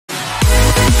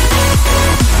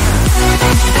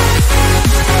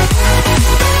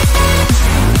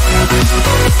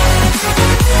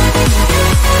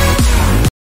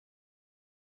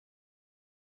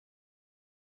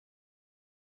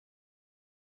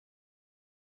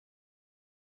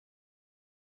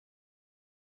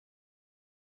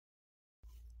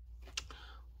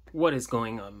What is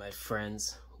going on, my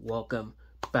friends? Welcome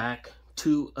back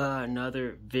to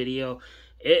another video.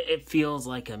 It feels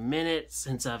like a minute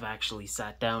since I've actually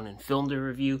sat down and filmed a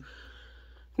review.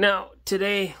 Now,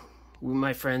 today,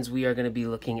 my friends, we are going to be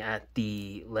looking at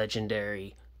the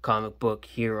legendary comic book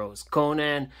Heroes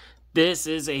Conan. This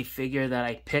is a figure that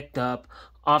I picked up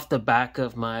off the back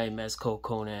of my Mezco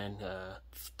Conan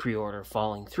pre-order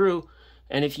falling through.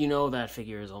 And if you know, that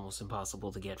figure is almost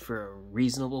impossible to get for a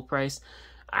reasonable price.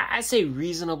 I say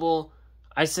reasonable.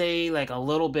 I say like a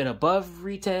little bit above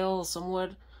retail,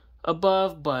 somewhat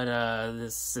above, but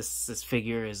this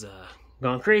figure is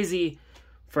gone crazy,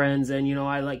 friends. And you know,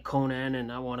 I like Conan, and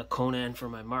I want a Conan for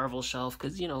my Marvel shelf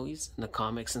because you know he's in the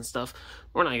comics and stuff.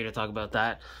 We're not here to talk about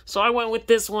that. So I went with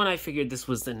this one. I figured this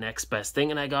was the next best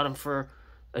thing, and I got him for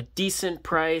a decent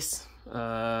price.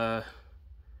 I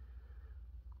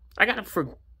got him for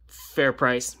fair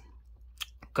price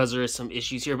because there is some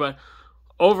issues here, but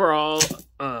overall,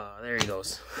 there he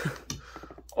goes.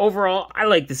 Overall, I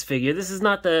like this figure. This is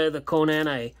not the Conan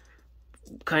I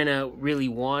kind of really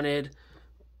wanted,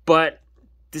 but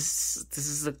this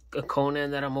is a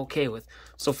Conan that I'm okay with.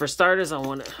 So for starters, I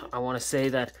want to say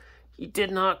that he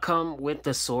did not come with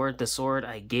the sword. The sword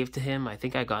I gave to him. I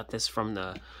think I got this from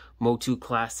the Motu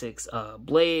Classics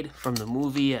Blade from the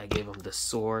movie. I gave him the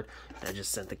sword. I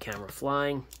just sent the camera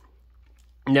flying.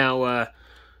 Now,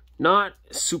 not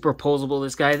super posable,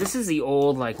 this guy. This is the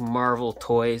old, like, Marvel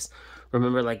toys.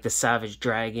 Remember, like, the Savage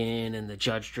Dragon and the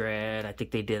Judge Dredd. I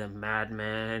think they did a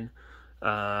Madman.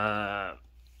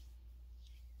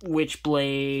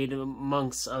 Witchblade,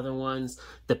 amongst other ones.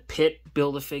 The Pit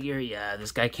Build-A-Figure. Yeah,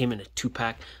 this guy came in a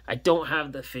 2-pack. I don't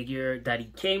have the figure that he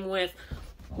came with.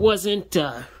 Wasn't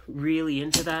really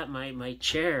into that. My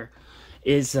chair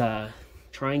is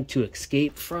trying to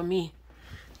escape from me,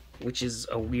 which is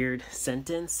a weird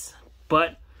sentence,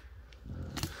 but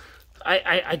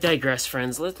I digress,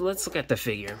 friends. Let's look at the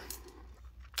figure.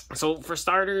 So for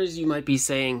starters, you might be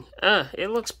saying, it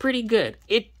looks pretty good.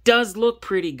 It does look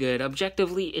pretty good.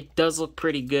 Objectively, it does look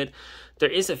pretty good.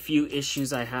 There is a few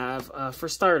issues I have. For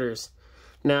starters,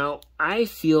 now I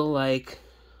feel like,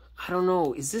 I don't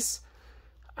know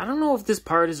if this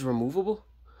part is removable.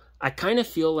 I kind of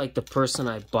feel like the person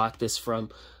I bought this from,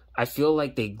 I feel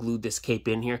like they glued this cape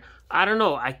in here. I don't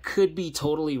know. I could be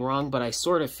totally wrong, but I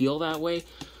sort of feel that way.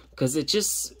 Because it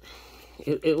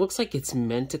looks like it's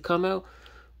meant to come out,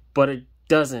 but it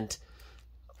doesn't.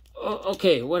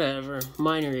 Okay, whatever.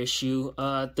 Minor issue.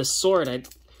 The sword,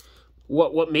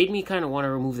 what made me kind of want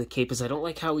to remove the cape is I don't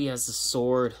like how he has the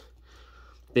sword,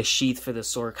 the sheath for the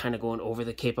sword kind of going over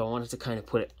the cape. I wanted to kind of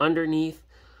put it underneath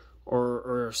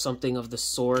or something of the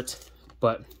sort,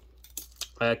 but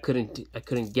I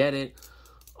couldn't get it,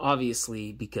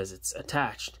 obviously, because it's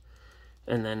attached.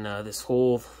 And then this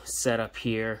whole setup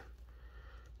here,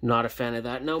 not a fan of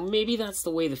that. Now, maybe that's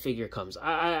the way the figure comes.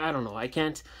 I don't know.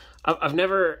 I've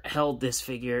never held this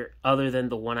figure other than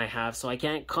the one I have, so I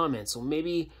can't comment. So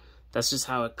maybe that's just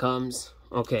how it comes.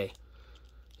 Okay.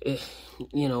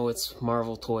 You know, it's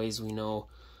Marvel toys. We know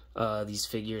these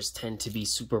figures tend to be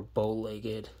super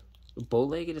bow-legged.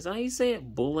 Bow-legged? Is that how you say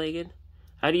it? Bull-legged?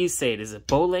 How do you say it? Is it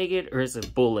bow-legged or is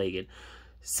it bull-legged?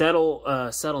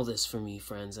 Settle this for me,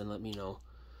 friends, and let me know.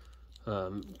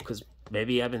 Because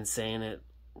maybe I've been saying it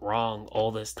wrong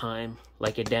all this time,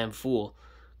 like a damn fool.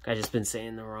 I just been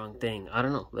saying the wrong thing. I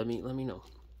don't know. Let me know.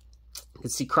 You can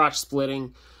see crotch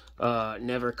splitting,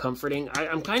 never comforting.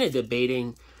 I'm kind of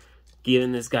debating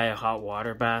giving this guy a hot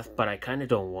water bath, but I kind of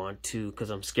don't want to because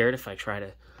I'm scared if I try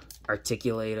to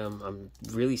articulate him. I'm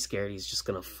really scared he's just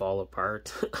gonna fall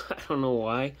apart. I don't know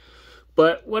why,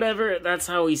 but whatever. That's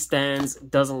how he stands.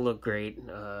 Doesn't look great,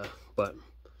 but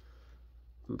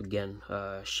again,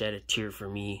 shed a tear for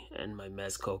me and my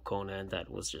Mezco Conan that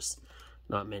was just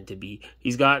not meant to be.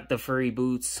 He's got the furry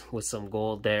boots with some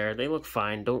gold there. They look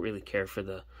fine. Don't really care for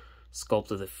the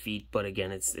sculpt of the feet, but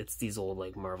again, it's these old,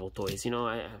 like, Marvel toys. You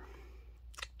know,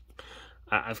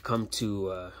 I've come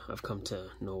to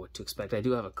know what to expect. I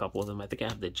do have a couple of them. I think I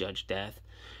have the Judge Death,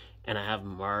 and I have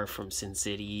Marv from Sin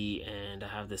City, and I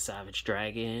have the Savage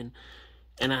Dragon,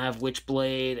 and I have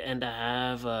Witchblade, and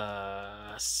I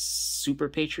have Super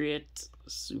Patriot.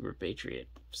 Super Patriot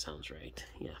sounds right.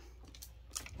 Yeah.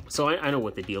 So I know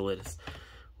what the deal is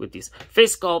with these.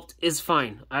 Face sculpt is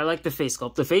fine. I like the face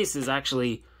sculpt. The face is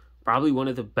actually probably one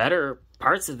of the better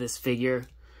parts of this figure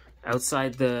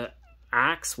outside the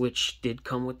axe, which did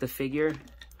come with the figure.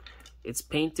 It's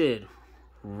painted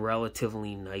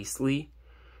relatively nicely.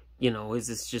 You know, is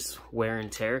this just wear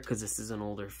and tear because this is an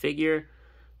older figure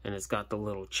and it's got the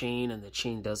little chain, and the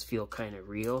chain does feel kind of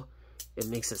real. It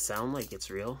makes it sound like it's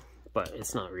real, but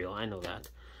it's not real. I know that.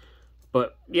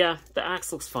 But yeah, the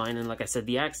axe looks fine, and like I said,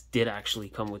 the axe did actually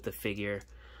come with the figure.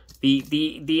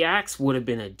 The axe would have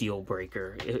been a deal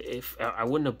breaker if I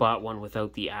wouldn't have bought one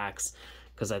without the axe,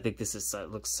 because I think this is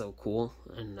looks so cool,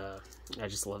 and I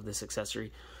just love this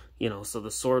accessory. You know, so the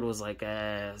sword was like,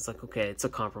 it's like, okay, it's a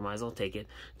compromise. I'll take it.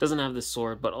 Doesn't have the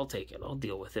sword, but I'll take it. I'll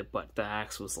deal with it. But the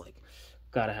axe was like,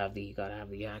 gotta have the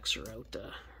axe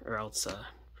or else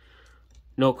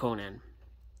no Conan.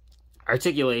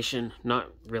 Articulation, not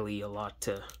really a lot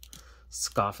to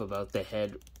scoff about. The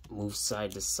head moves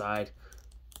side to side,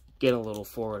 get a little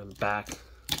forward and back.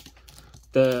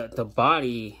 The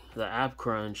body, the ab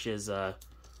crunch is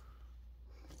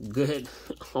good,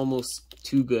 almost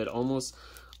too good, almost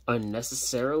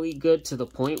unnecessarily good, to the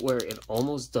point where it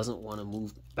almost doesn't want to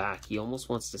move back. He almost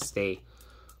wants to stay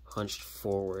hunched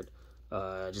forward,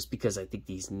 just because I think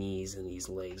these knees and these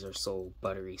legs are so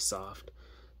buttery soft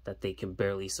that they can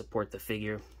barely support the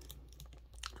figure.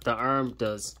 The arm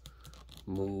does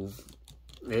move.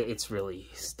 It's really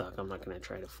stuck. I'm not going to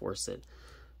try to force it.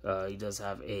 He does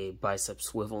have a bicep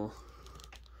swivel,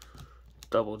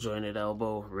 double jointed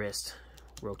elbow, wrist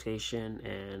rotation,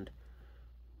 and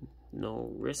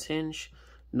no wrist hinge.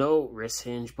 No wrist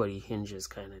hinge, but he hinges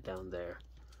kind of down there.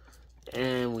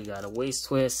 And we got a waist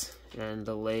twist, and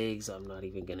the legs, I'm not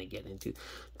even going to get into.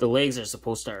 The legs are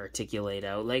supposed to articulate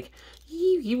out. Like,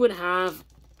 he would have,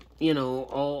 you know,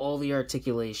 all the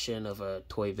articulation of a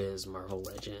Toy Biz Marvel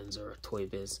Legends or a Toy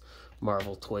Biz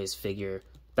Marvel Toys figure.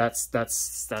 That's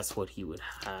what he would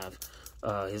have.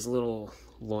 His little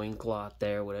loincloth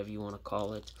there, whatever you want to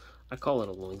call it. I call it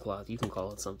a loincloth. You can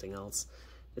call it something else.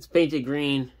 It's painted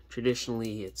green.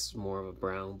 Traditionally, it's more of a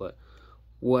brown, but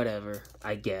whatever,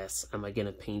 I guess. Am I going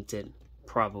to paint it?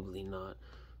 Probably not.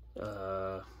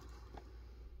 And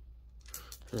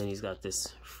then he's got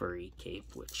this furry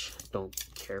cape, which I don't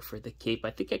care for the cape.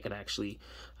 I think I could actually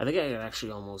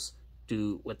almost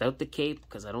do without the cape,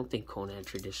 because I don't think Conan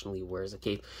traditionally wears a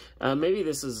cape. Maybe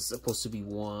this is supposed to be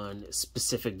one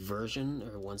specific version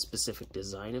or one specific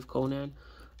design of Conan.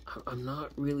 I'm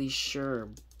not really sure,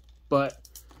 but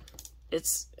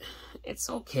it's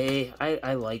okay.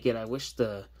 I like it. I wish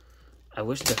the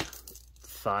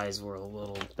thighs were a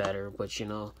little better, but you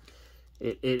know,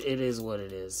 it is what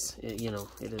it is. You know,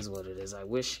 it is what it is. I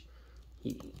wish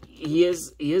he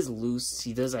is loose.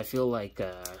 He does. I feel like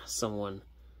someone,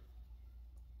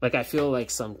 like I feel like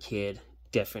some kid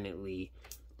definitely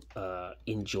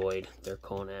enjoyed their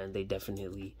Conan. They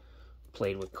definitely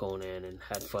played with Conan and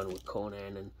had fun with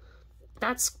Conan, and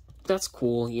that's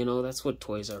cool. You know, that's what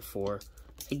toys are for.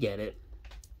 I get it.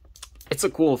 It's a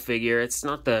cool figure. It's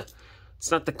not the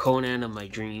Conan of my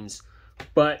dreams,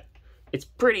 but it's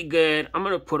pretty good. I'm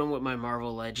gonna put him with my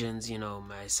Marvel Legends, you know,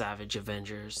 my Savage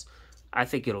Avengers. I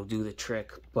think it'll do the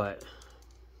trick, but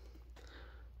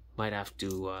might have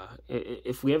to,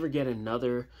 if we ever get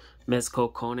another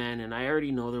Mezco Conan, and I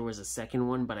already know there was a second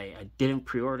one, but I didn't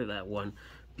pre-order that one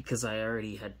because I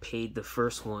already had paid the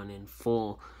first one in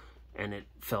full, and it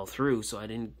fell through, so I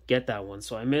didn't get that one.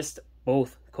 So I missed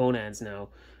both Conans now.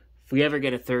 If we ever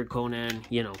get a third Conan,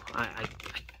 you know, I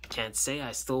can't say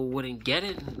I still wouldn't get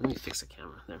it. Let me fix the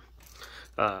camera there.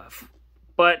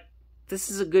 But this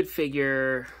is a good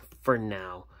figure for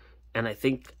now, and I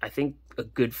think a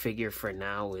good figure for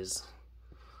now is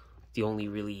the only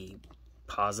really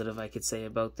positive I could say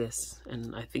about this,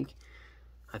 and I think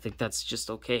that's just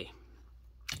okay.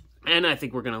 And I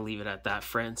think we're gonna leave it at that,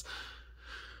 friends.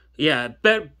 Yeah,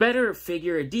 better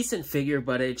figure, a decent figure,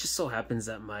 but it just so happens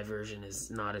that my version is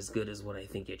not as good as what I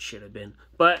think it should have been.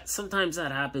 But sometimes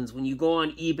that happens when you go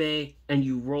on eBay and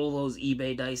you roll those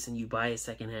eBay dice and you buy a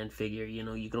secondhand figure. You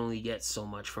know, you can only get so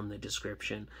much from the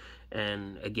description.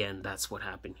 And again, that's what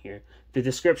happened here. The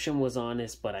description was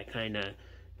honest, but I kind of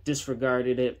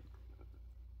disregarded it.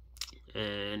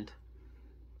 And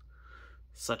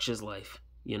such is life,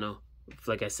 you know.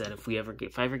 Like I said, if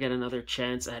I ever get another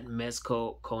chance at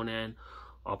Mezco Conan,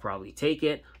 I'll probably take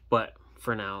it. But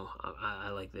for now, I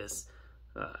like this.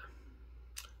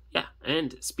 Yeah,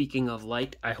 and speaking of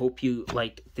liked, I hope you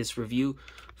liked this review.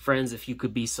 Friends, if you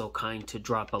could be so kind to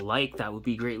drop a like, that would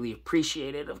be greatly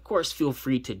appreciated. Of course, feel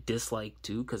free to dislike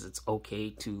too, because it's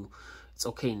okay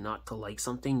not to like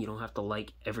something. You don't have to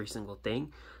like every single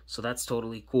thing. So that's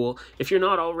totally cool. If you're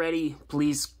not already,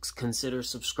 please consider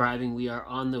subscribing. We are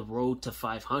on the road to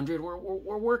 500.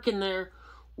 We're working there.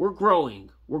 We're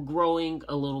growing. We're growing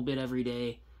a little bit every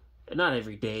day. Not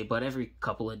every day, but every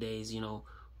couple of days, you know.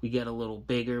 We get a little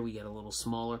bigger, we get a little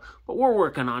smaller, but we're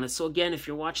working on it. So again, if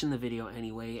you're watching the video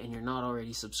anyway and you're not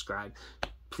already subscribed,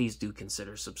 please do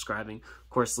consider subscribing. Of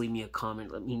course, leave me a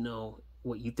comment. Let me know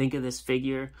what you think of this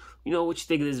figure. You know what you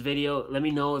think of this video. Let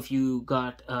me know if you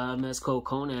got Mezco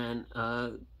Conan.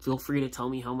 Feel free to tell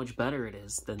me how much better it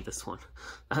is than this one.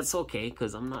 That's okay,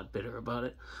 because I'm not bitter about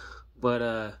it.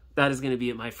 But that is going to be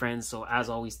it, my friends. So as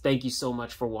always, thank you so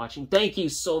much for watching. Thank you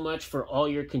so much for all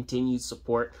your continued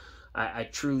support. I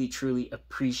truly, truly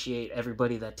appreciate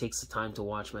everybody that takes the time to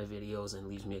watch my videos and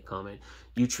leaves me a comment.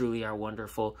 You truly are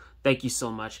wonderful. Thank you so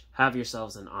much. Have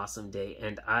yourselves an awesome day,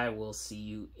 and I will see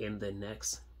you in the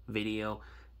next video,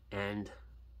 and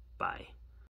bye.